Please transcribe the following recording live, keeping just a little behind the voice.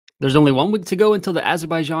There's only 1 week to go until the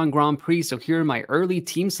Azerbaijan Grand Prix, so here are my early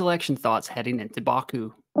team selection thoughts heading into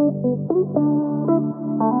Baku.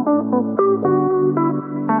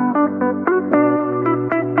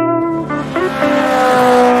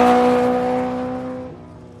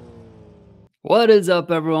 What is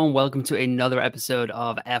up, everyone? Welcome to another episode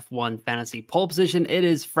of F1 Fantasy Pole Position. It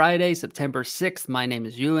is Friday, September 6th. My name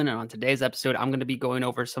is Ewan, and on today's episode, I'm going to be going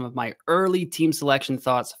over some of my early team selection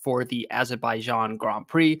thoughts for the Azerbaijan Grand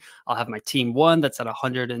Prix. I'll have my team 1 that's at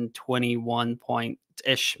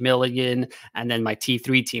 121-ish million, and then my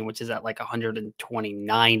T3 team, which is at like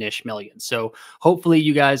 129-ish million. So hopefully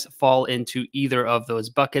you guys fall into either of those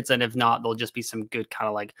buckets, and if not, there'll just be some good kind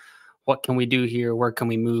of like, what can we do here? Where can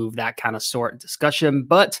we move? That kind of sort discussion.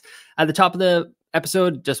 But at the top of the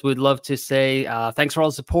episode, just would love to say thanks for all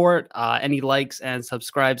the support. Any likes and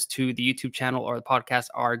subscribes to the YouTube channel or the podcast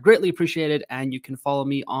are greatly appreciated. And you can follow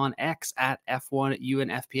me on X at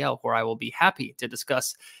F1UNFPL, where I will be happy to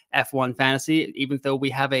discuss F1 fantasy. Even though we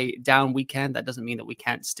have a down weekend, that doesn't mean that we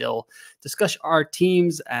can't still discuss our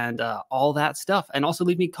teams and all that stuff. And also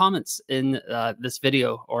leave me comments in this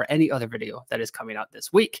video or any other video that is coming out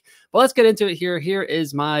this week. But let's get into it here. Here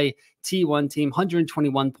is my T1 team,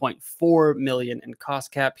 121.4 million in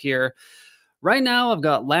cost cap here. Right now, I've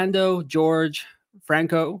got Lando, George,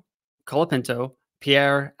 Franco, Colapinto,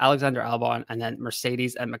 Pierre, Alexander Albon, and then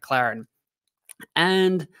Mercedes and McLaren.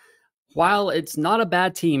 And while it's not a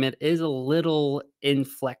bad team, it is a little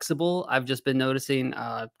inflexible. I've just been noticing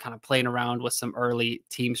kind of playing around with some early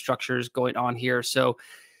team structures going on here. So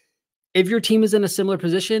if your team is in a similar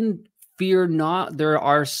position, fear not. There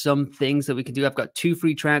are some things that we can do. I've got 2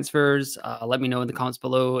 free transfers. Let me know in the comments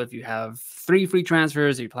below if you have 3 free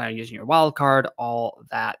transfers, if you plan on using your wild card, all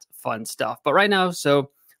that fun stuff. But right now,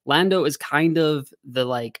 so Lando is kind of the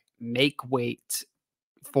like make weight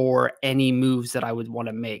for any moves that I would want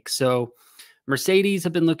to make. So Mercedes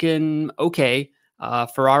have been looking okay.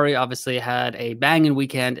 Ferrari obviously had a banging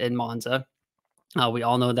weekend in Monza. We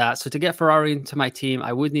all know that. So to get Ferrari into my team,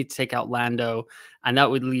 I would need to take out Lando, and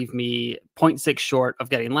that would leave me 0.6 short of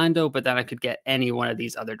getting Lando, but then I could get any one of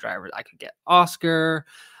these other drivers. I could get Oscar,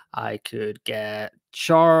 I could get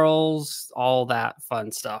Charles, all that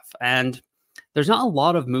fun stuff. And there's not a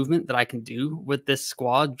lot of movement that I can do with this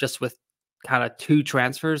squad, just with kind of 2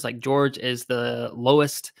 transfers. Like George is the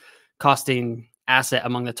lowest costing asset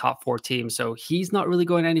among the top 4 teams. So he's not really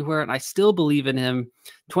going anywhere. And I still believe in him.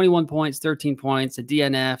 21 points, 13 points, a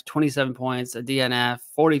DNF, 27 points, a DNF,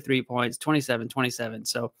 43 points, 27, 27.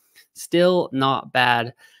 So still not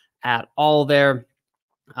bad at all there.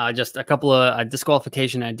 Just a couple of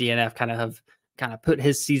disqualification and DNF kind of put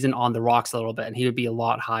his season on the rocks a little bit, and he would be a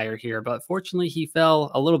lot higher here. But fortunately, he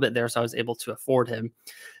fell a little bit there, so I was able to afford him.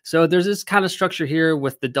 So there's this kind of structure here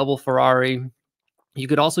with the double Ferrari. You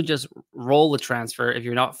could also just roll a transfer if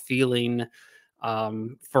you're not feeling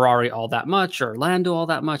Ferrari all that much or Lando all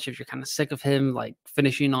that much. If you're kind of sick of him like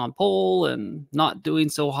finishing on pole and not doing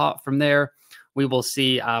so hot from there, we will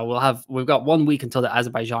see. We've got 1 week until the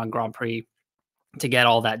Azerbaijan Grand Prix to get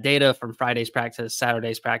all that data from Friday's practice,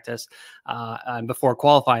 Saturday's practice, and before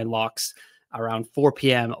qualifying locks around 4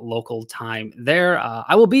 p.m. local time there.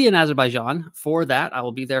 I will be in Azerbaijan for that. I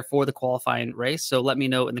will be there for the qualifying race. So let me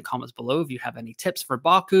know in the comments below if you have any tips for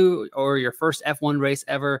Baku or your first F1 race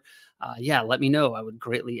ever. Yeah, let me know. I would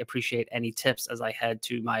greatly appreciate any tips as I head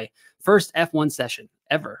to my first F1 session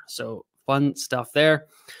ever. So fun stuff there.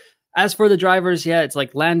 As for the drivers, yeah, it's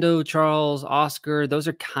like Lando, Charles, Oscar. Those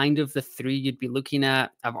are kind of the 3 you'd be looking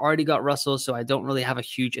at. I've already got Russell, so I don't really have a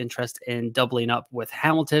huge interest in doubling up with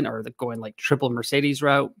Hamilton or going like triple Mercedes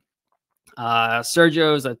route.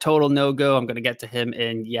 Sergio's a total no-go. I'm going to get to him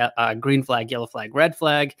in green flag, yellow flag, red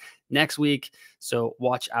flag next week. So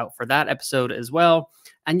watch out for that episode as well.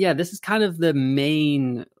 And yeah, this is kind of the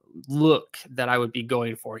main look that I would be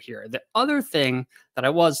going for here. The other thing that I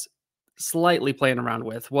was slightly playing around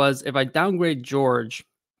with was if I downgrade George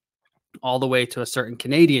all the way to a certain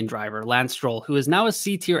Canadian driver, Lance Stroll, who is now a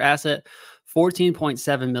C tier asset,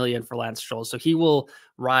 14.7 million for Lance Stroll. So he will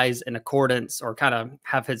rise in accordance or kind of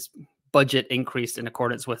have his budget increased in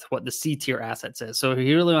accordance with what the C tier assets is. So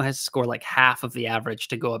he really only has to score like half of the average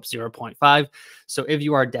to go up 0.5. So if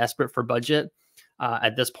you are desperate for budget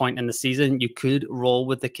at this point in the season, you could roll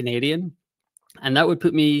with the Canadian, and that would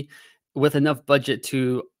put me with enough budget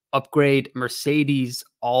to upgrade Mercedes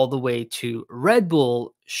all the way to Red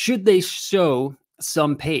Bull should they show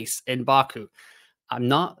some pace in Baku. I'm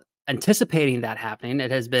not anticipating that happening.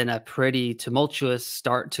 It has been a pretty tumultuous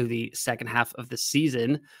start to the second half of the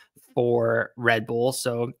season for Red Bull.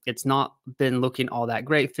 So it's not been looking all that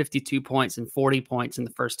great. 52 points and 40 points in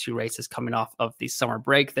the first two races coming off of the summer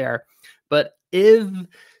break there. But if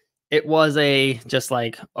it was a just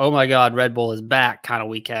like, oh my God, Red Bull is back kind of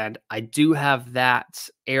weekend, I do have that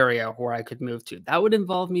area where I could move to. That would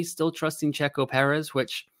involve me still trusting Checo Perez,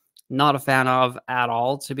 which not a fan of at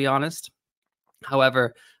all, to be honest.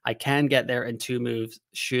 However, I can get there in two moves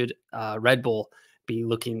should Red Bull be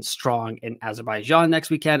looking strong in Azerbaijan next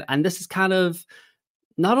weekend. And this is kind of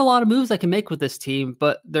not a lot of moves I can make with this team,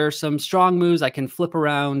 but there are some strong moves I can flip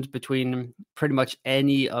around between pretty much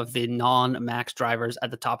any of the non-max drivers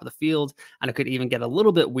at the top of the field. And I could even get a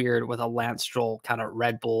little bit weird with a Lance Stroll kind of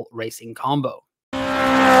Red Bull racing combo.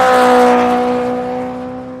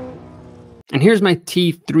 And here's my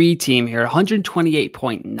T3 team here,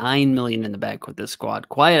 128.9 million in the bank with this squad.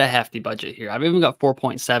 Quite a hefty budget here. I've even got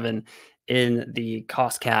 4.7 in the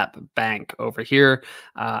cost cap bank over here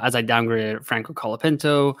as I downgraded Franco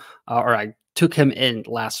Colapinto, or I took him in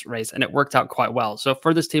last race, and it worked out quite well. So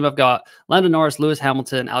for this team, I've got Lando Norris, Lewis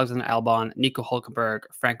Hamilton, Alexander Albon, Nico Hülkenberg,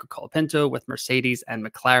 Franco Colapinto with Mercedes and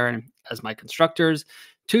McLaren as my constructors.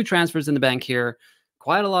 2 transfers in the bank here.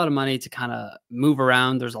 Quite a lot of money to kind of move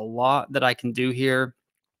around. There's a lot that I can do here.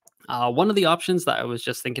 One of the options that I was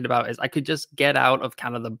just thinking about is I could just get out of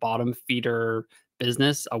kind of the bottom feeder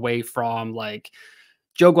business away from like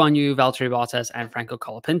Zhou Guanyu, Valtteri Bottas, and Franco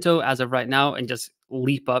Colapinto as of right now, and just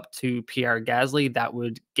leap up to Pierre Gasly. That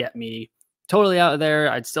would get me totally out of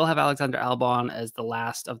there. I'd still have Alexander Albon as the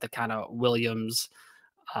last of the kind of Williams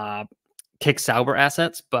Kick Sauber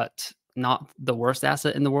assets, but not the worst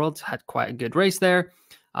asset in the world. Had quite a good race there.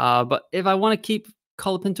 But if I want to keep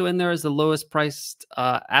Colapinto in there as the lowest priced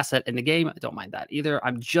asset in the game, I don't mind that either.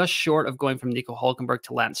 I'm just short of going from Nico Hülkenberg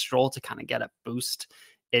to Lance Stroll to kind of get a boost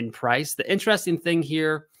in price. The interesting thing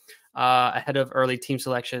here ahead of early team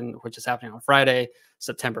selection, which is happening on Friday,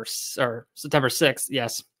 September 6th.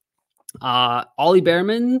 Yes. Ollie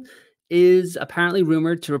Behrman is apparently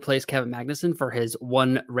rumored to replace Kevin Magnussen for his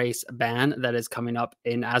 1 race ban that is coming up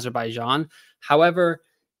in Azerbaijan. However,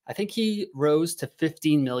 I think he rose to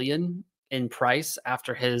 15 million in price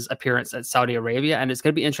after his appearance at Saudi Arabia. And it's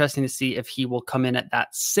going to be interesting to see if he will come in at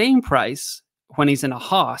that same price when he's in a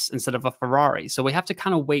Haas instead of a Ferrari. So we have to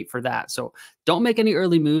kind of wait for that. So don't make any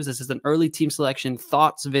early moves. This is an early team selection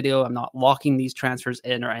thoughts video. I'm not locking these transfers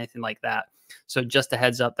in or anything like that. So just a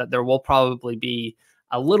heads up that there will probably be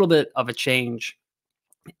a little bit of a change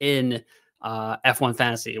in F1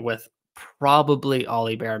 Fantasy with probably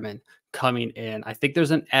Ollie Behrman coming in. I think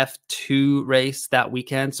there's an F2 race that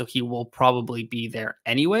weekend, so he will probably be there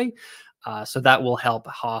anyway. So that will help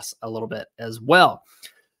Haas a little bit as well.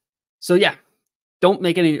 So yeah, don't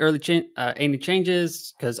make any early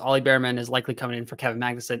changes because Ollie Behrman is likely coming in for Kevin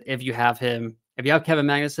Magnussen. If you have him, if you have Kevin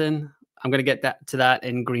Magnussen, I'm going to get to that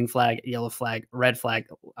in green flag, yellow flag, red flag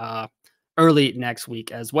early next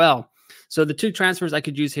week as well. So the 2 transfers I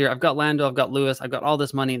could use here, I've got Lando, I've got Lewis, I've got all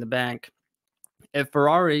this money in the bank. If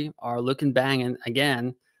Ferrari are looking banging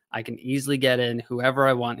again, I can easily get in whoever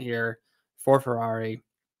I want here for Ferrari.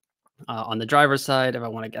 On the driver's side, if I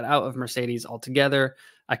want to get out of Mercedes altogether,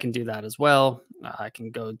 I can do that as well. I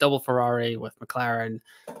can go double Ferrari with McLaren,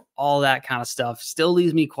 all that kind of stuff. Still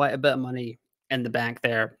leaves me quite a bit of money in the bank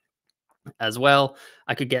there as well.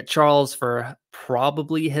 I could get Charles for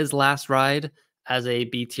probably his last ride as a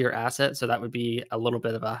B tier asset. So that would be a little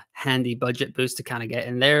bit of a handy budget boost to kind of get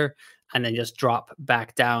in there and then just drop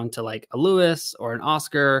back down to like a Lewis or an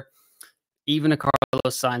Oscar, even a Carlos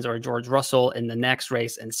Sainz or a George Russell in the next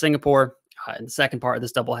race in Singapore, in the second part of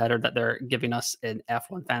this doubleheader that they're giving us in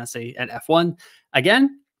F1 Fantasy and F1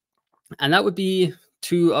 again. And that would be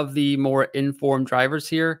 2 of the more informed drivers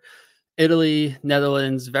here. Italy,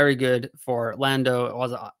 Netherlands, very good for Lando. It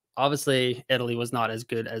was obviously Italy was not as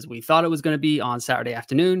good as we thought it was going to be on Saturday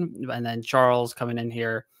afternoon. And then Charles coming in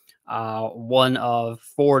here, one of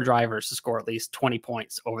 4 drivers to score at least 20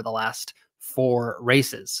 points over the last 4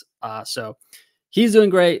 races. So he's doing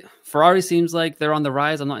great. Ferrari seems like they're on the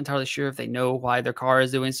rise. I'm not entirely sure if they know why their car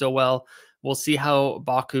is doing so well. We'll see how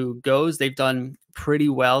Baku goes. They've done pretty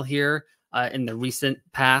well here in the recent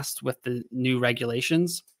past with the new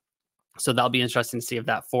regulations. So that'll be interesting to see if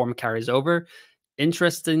that form carries over.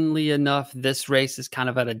 Interestingly enough, this race is kind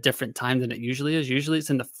of at a different time than it usually is. Usually it's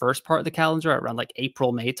in the first part of the calendar around like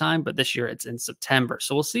April, May time, but this year it's in September.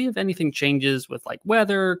 So we'll see if anything changes with like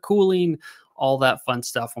weather, cooling, all that fun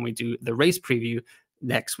stuff when we do the race preview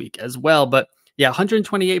next week as well. But yeah,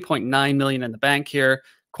 128.9 million in the bank here.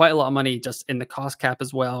 Quite a lot of money just in the cost cap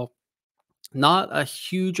as well. Not a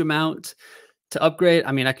huge amount to upgrade.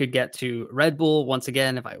 I mean, I could get to Red Bull once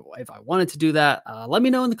again if I wanted to do that. Let me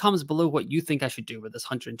know in the comments below what you think I should do with this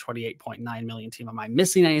 128.9 million team. Am I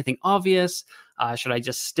missing anything obvious? Should I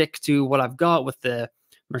just stick to what I've got with the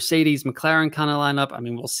Mercedes McLaren kind of lineup? I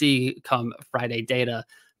mean, we'll see come Friday data.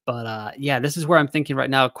 But yeah, this is where I'm thinking right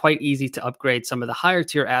now. Quite easy to upgrade some of the higher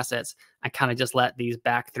tier assets and kind of just let these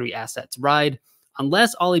back three assets ride,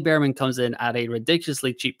 unless Ollie Behrman comes in at a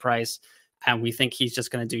ridiculously cheap price and we think he's just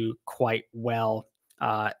going to do quite well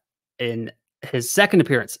in his second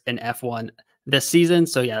appearance in F1 this season.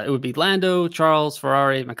 So yeah, it would be Lando, Charles,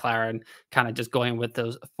 Ferrari, McLaren, kind of just going with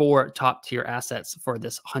those four top tier assets for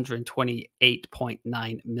this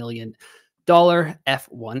 $128.9 million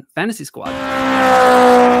F1 fantasy squad.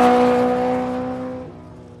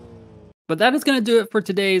 But that is going to do it for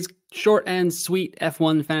today's short and sweet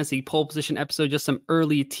F1 fantasy pole position episode. Just some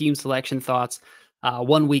early team selection thoughts.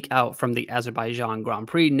 1 week out from the Azerbaijan Grand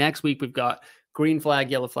Prix. Next week, we've got green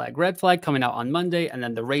flag, yellow flag, red flag coming out on Monday, and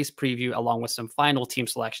then the race preview along with some final team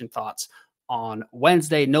selection thoughts on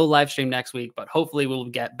Wednesday. No live stream next week, but hopefully we'll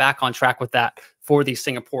get back on track with that for the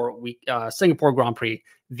Singapore Grand Prix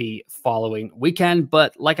the following weekend.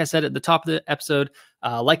 But like I said at the top of the episode,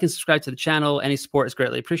 like and subscribe to the channel. Any support is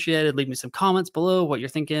greatly appreciated. Leave me some comments below what you're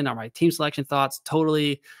thinking. Are my team selection thoughts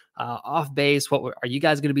totally off base? What are you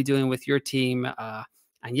guys going to be doing with your team?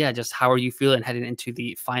 And yeah, just how are you feeling heading into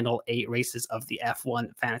the final 8 races of the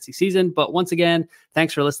F1 fantasy season? But once again,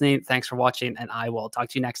 thanks for listening. Thanks for watching, and I will talk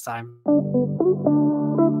to you next time.